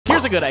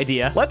here's a good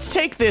idea. Let's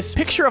take this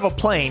picture of a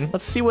plane.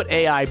 Let's see what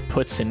AI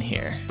puts in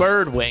here.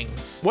 Bird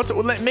wings.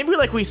 Maybe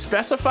like we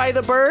specify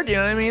the bird, you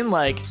know what I mean?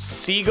 Like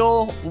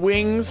seagull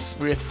wings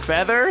with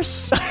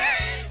feathers.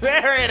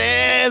 There it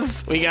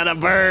is. We got a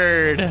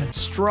bird.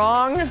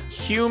 Strong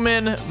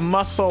human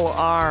muscle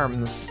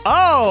arms.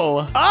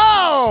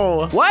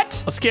 Oh,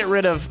 what? Let's get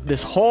rid of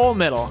this whole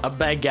middle. A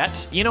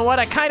baguette. You know what?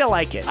 I kind of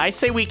like it. I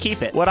say we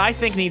keep it. What I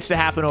think needs to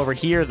happen over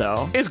here,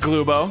 though, is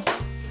Glubo.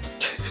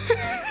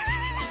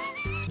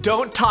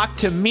 Don't talk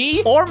to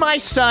me or my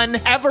son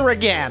ever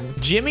again.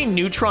 Jimmy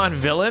Neutron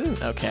villain?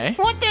 Okay.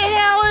 What the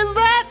hell is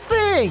that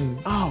thing?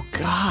 Oh,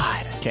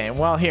 God. Okay,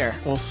 well, here.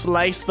 We'll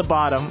slice the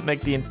bottom,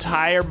 make the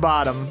entire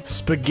bottom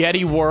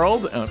spaghetti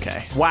world.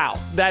 Okay. Wow.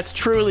 That's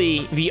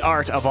truly the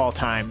art of all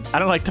time. I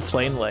don't like the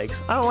flame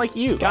legs. I don't like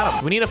you. Got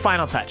him. We need a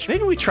final touch.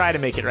 Maybe we try to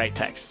make it right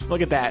text.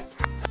 Look at that.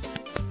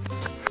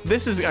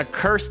 This is a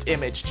cursed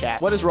image,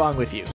 chat. What is wrong with you?